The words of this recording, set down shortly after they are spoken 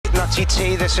Nutty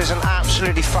T. This is an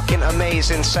absolutely fucking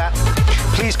amazing set.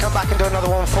 Please come back and do another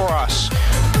one for us.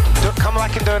 Come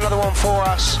back and do another one for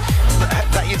us.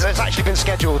 That's actually been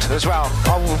scheduled as well.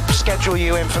 I will schedule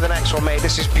you in for the next one, mate.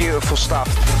 This is beautiful stuff.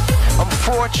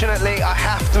 Unfortunately, I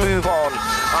have to move on.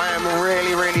 I am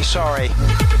really, really sorry.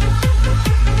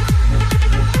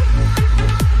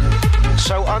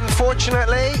 So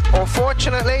unfortunately, or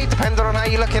fortunately, depending on how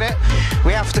you look at it,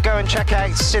 we have to go and check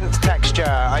out synth texture.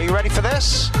 Are you ready for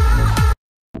this?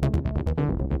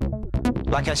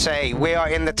 Like I say, we are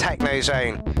in the techno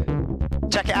zone.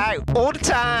 Check it out all the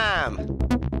time.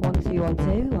 1 2 1 2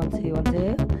 1 2 1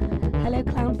 2. Hello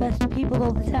Clownfest people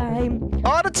all the time.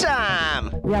 All the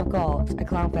time. We have got a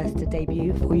Clownfest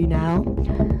debut for you now.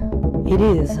 It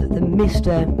is the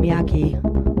Mr. Miyagi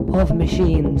of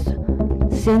machines.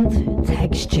 Synth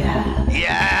texture.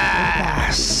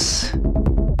 Yes!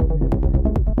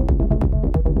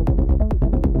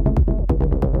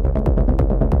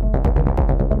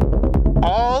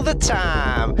 All the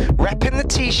time. Repping the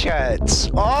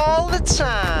t-shirts. All the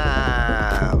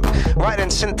time. Right then,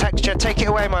 synth texture, take it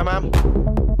away, my man.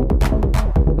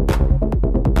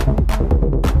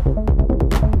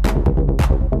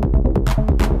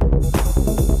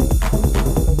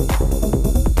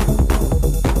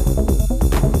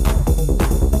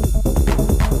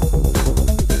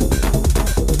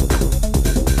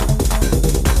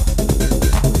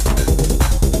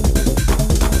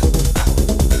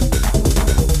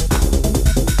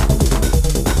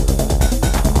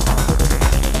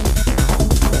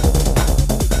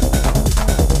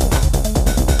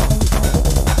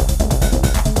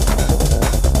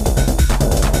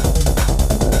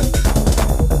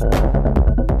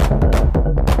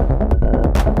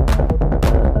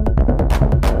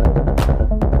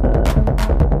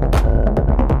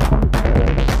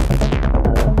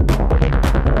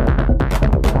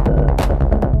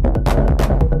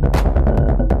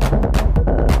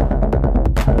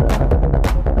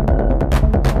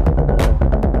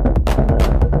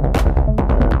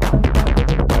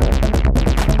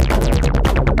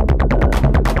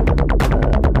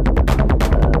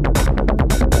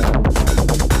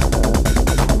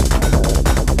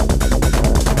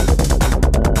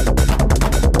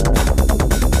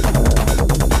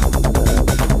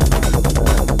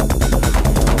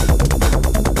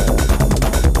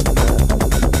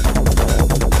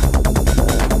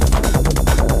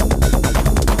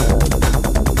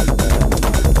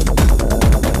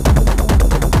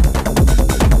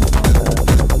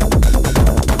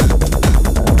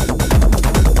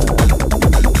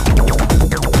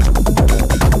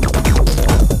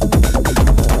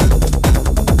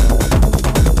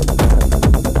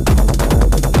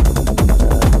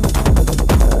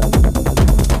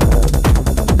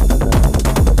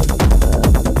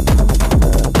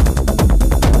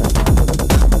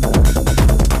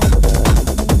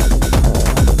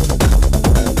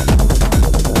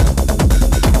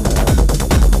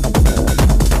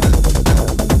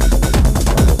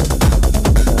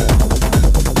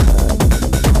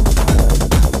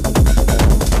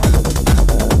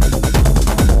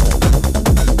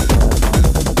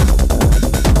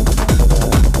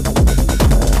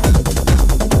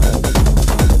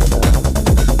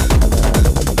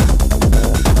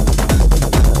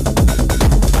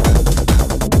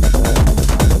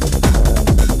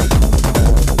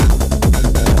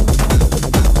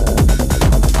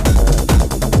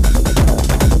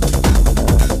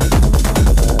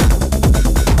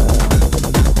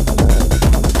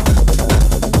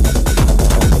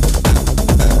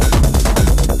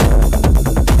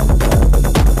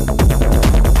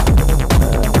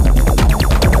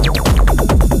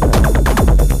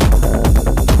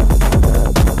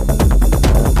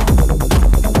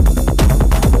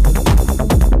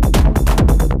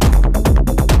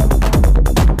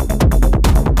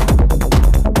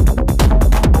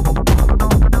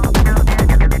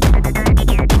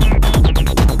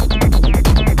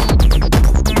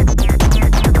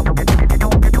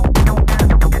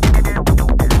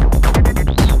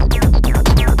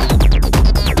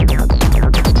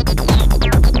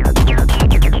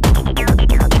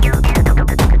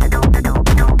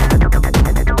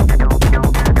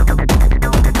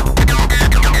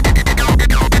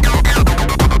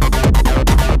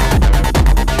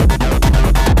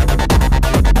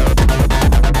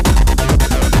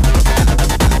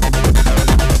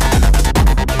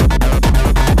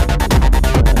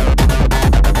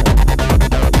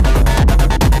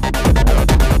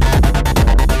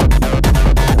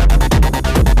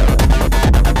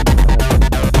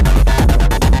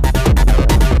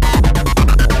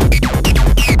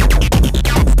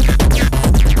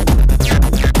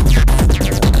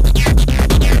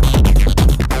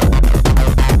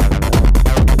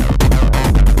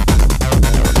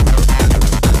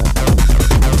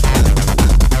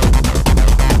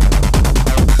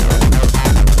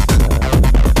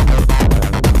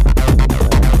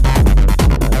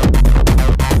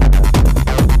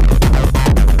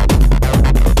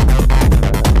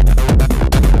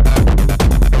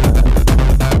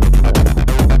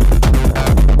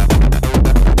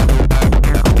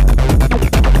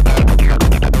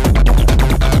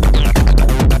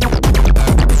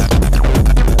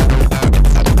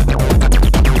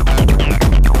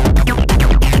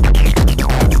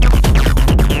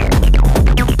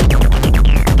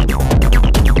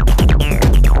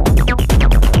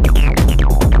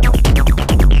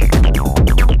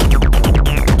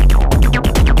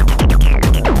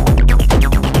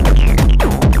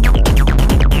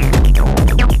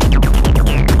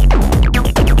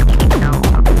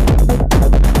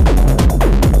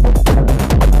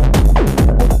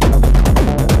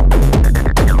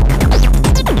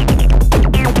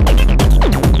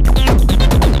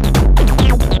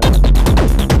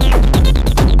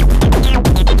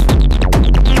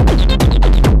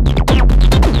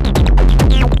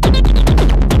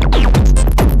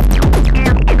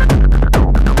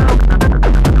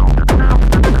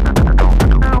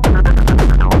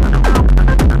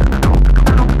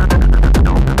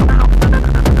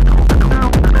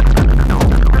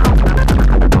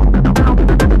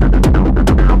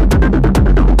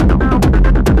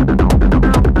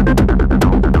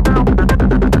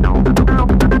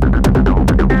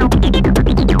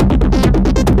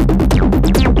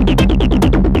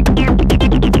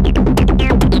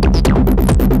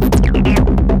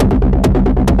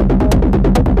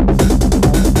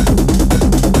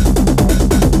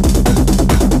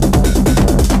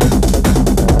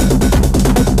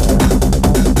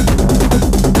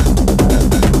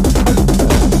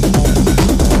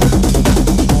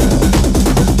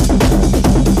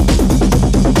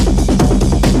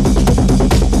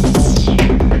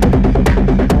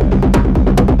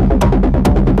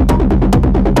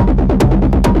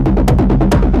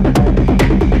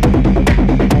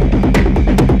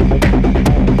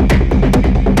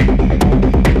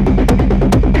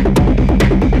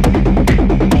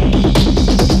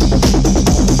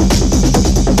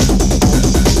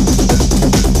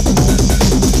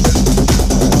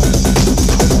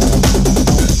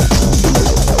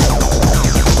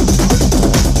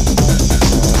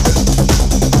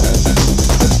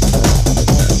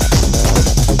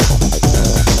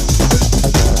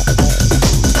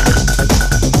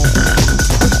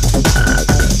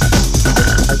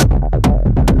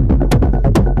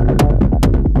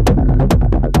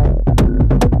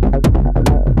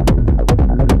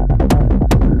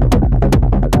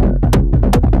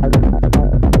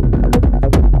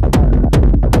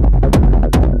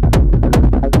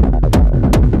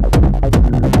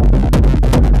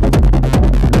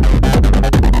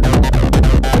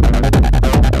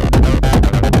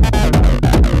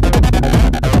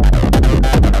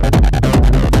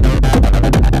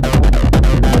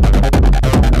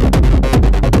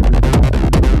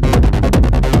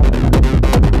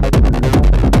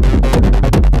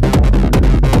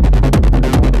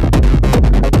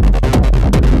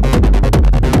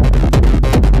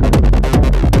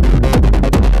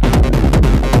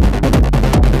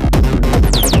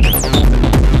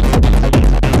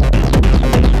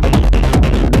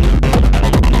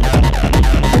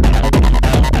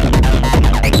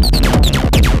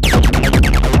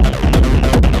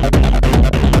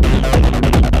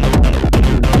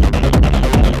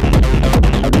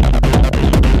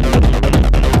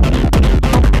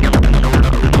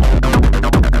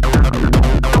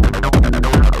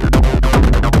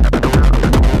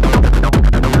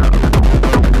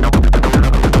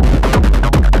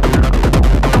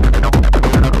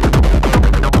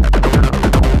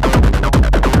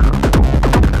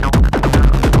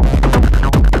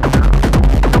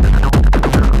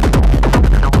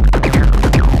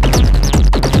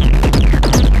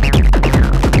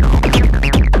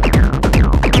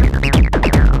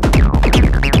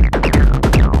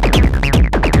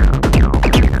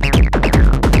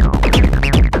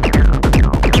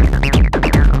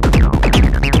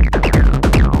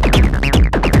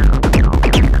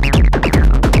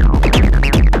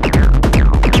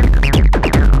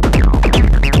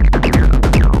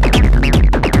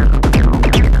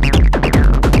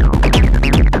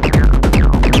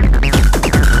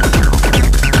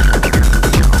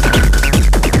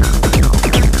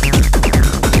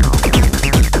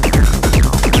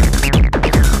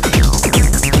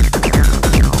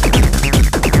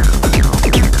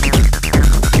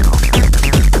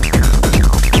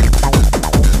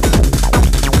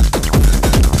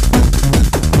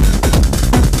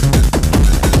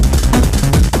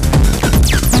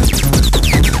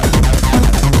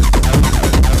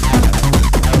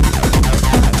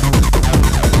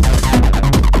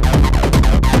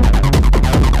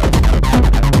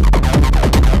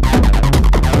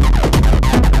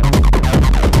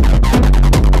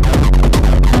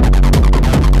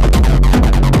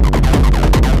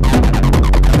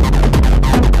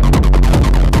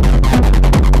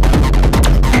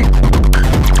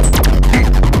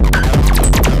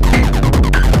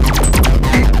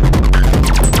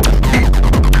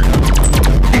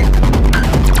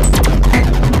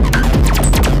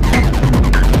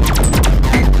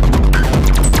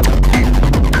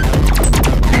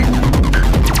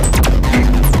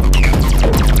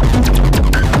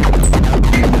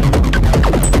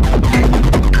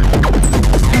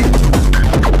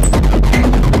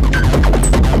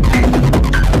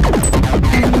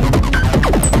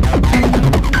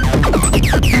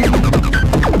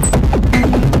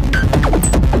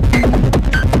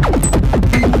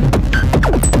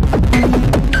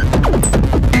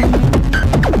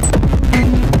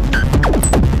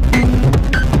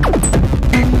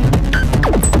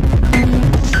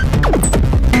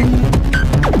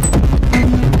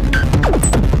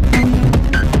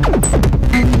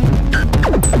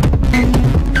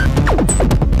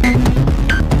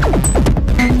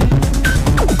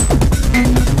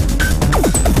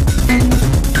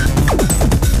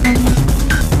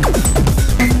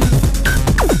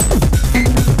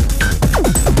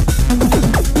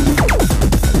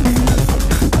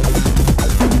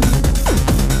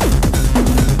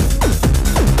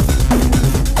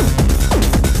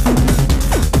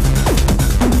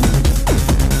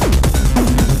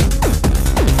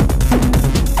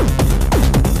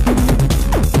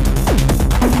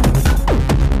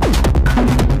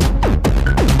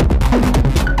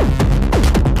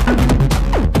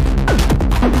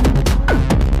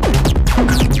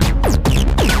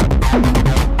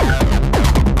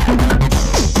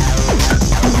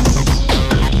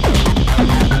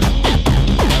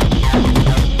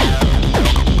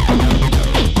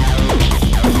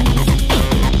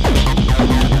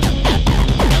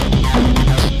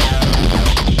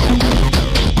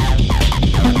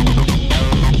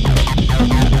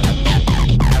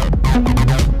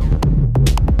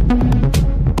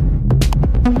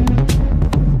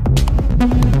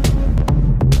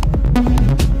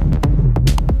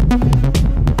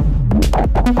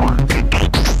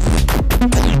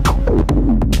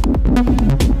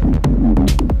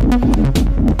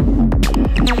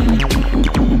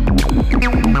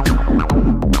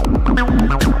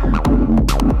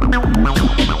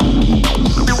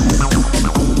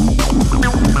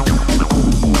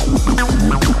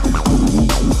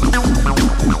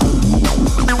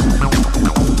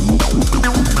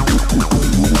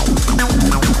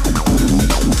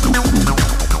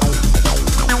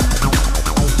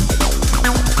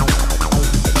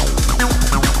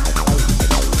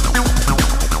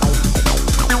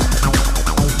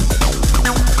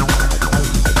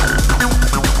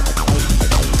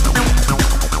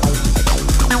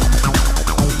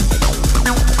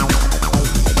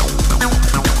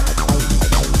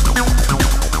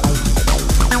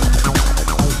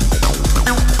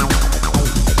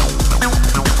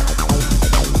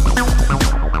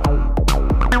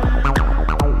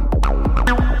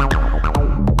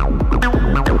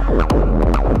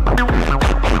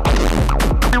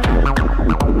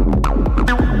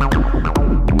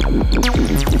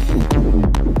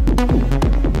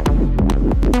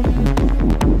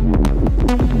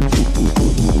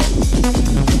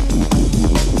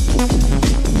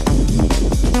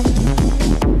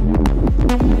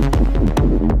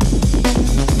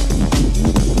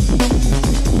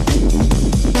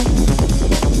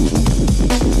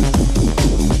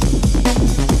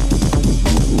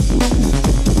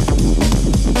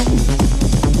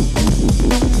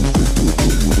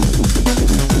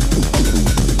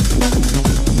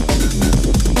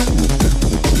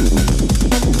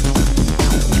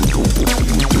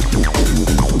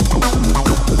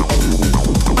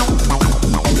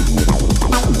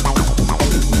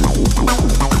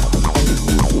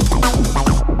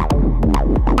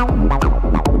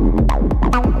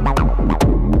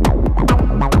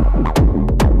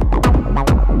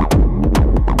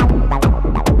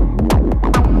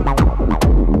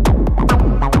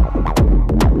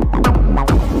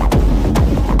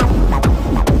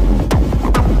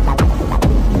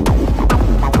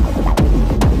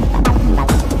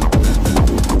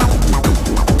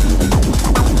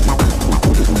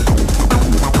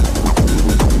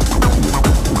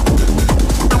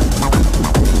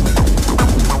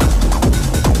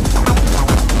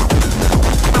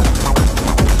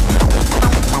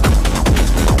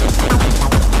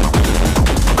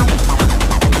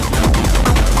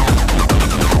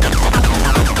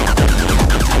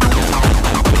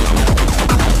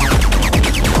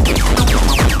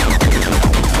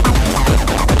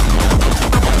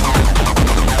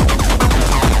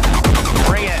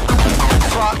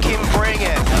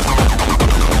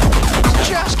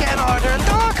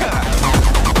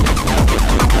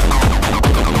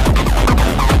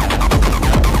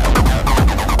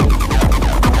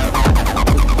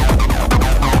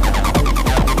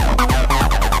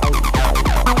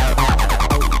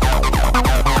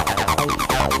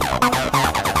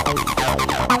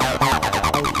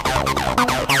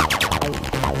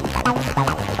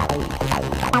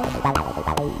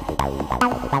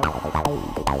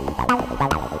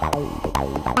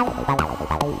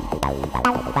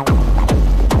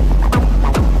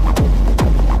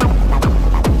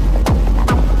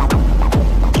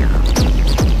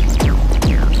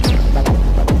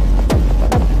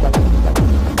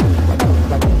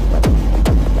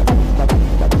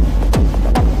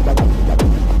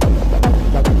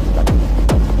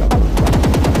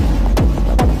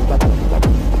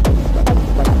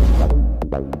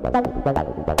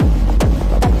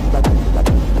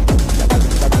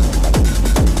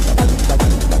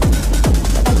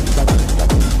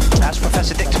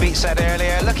 said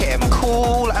earlier, look at him,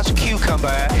 cool as a cucumber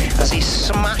as he's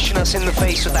smashing us in the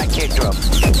face with that kick drum.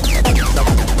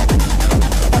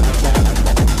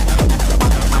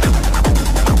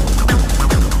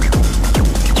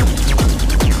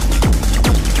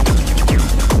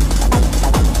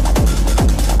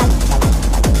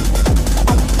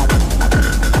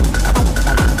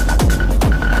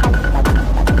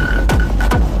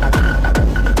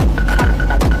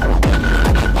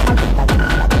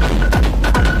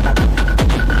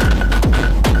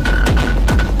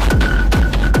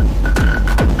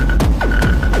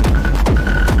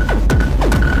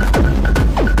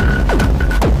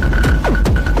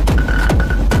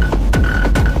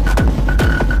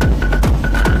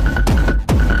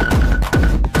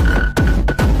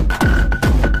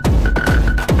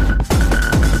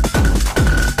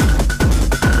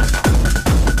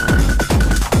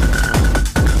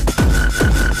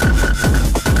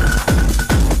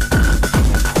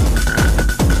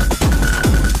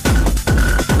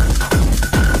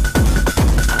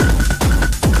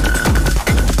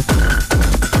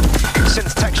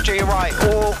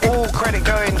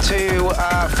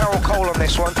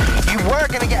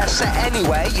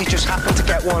 Anyway, you just happened to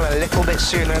get one a little bit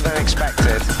sooner than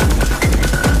expected.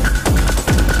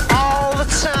 All the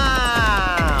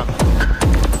time!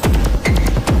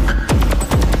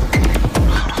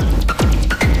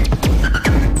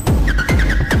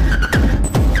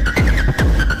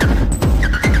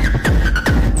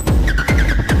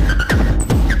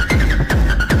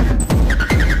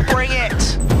 Bring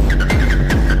it!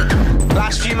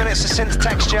 Last few minutes of synth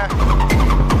texture.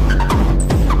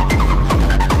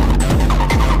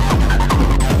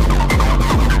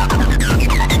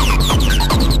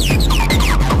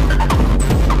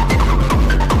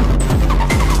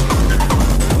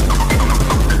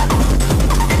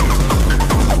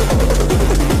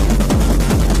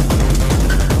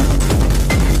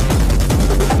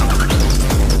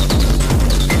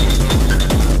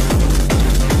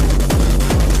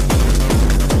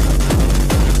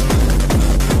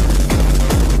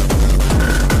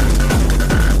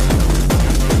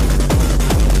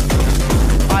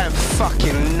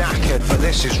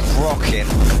 This is rocking.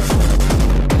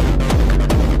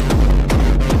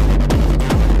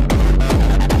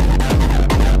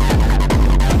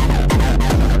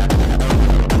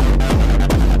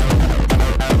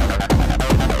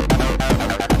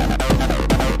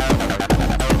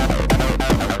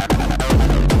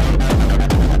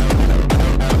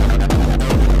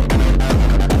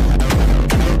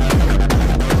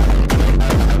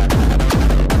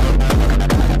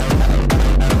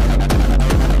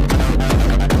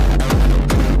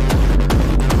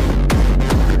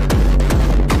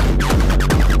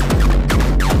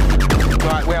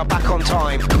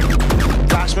 Time.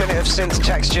 Last minute of synth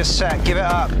tech's just set. Give it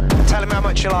up. Tell him how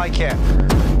much you like it.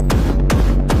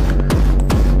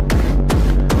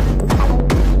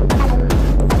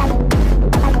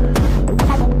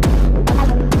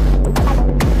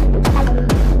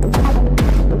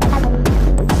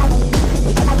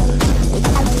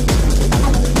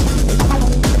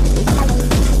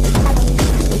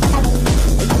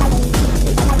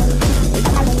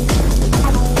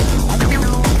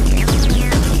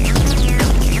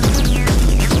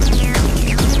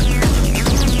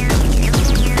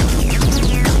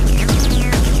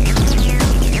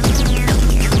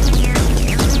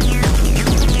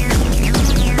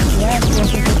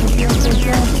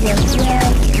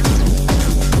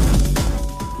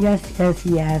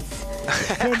 Yes.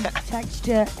 Synth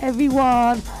texture,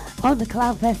 everyone on the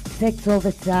Cloudfest 6 all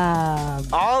the time.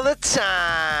 All the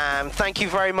time. Thank you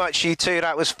very much, you two.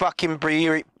 That was fucking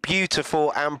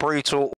beautiful and brutal.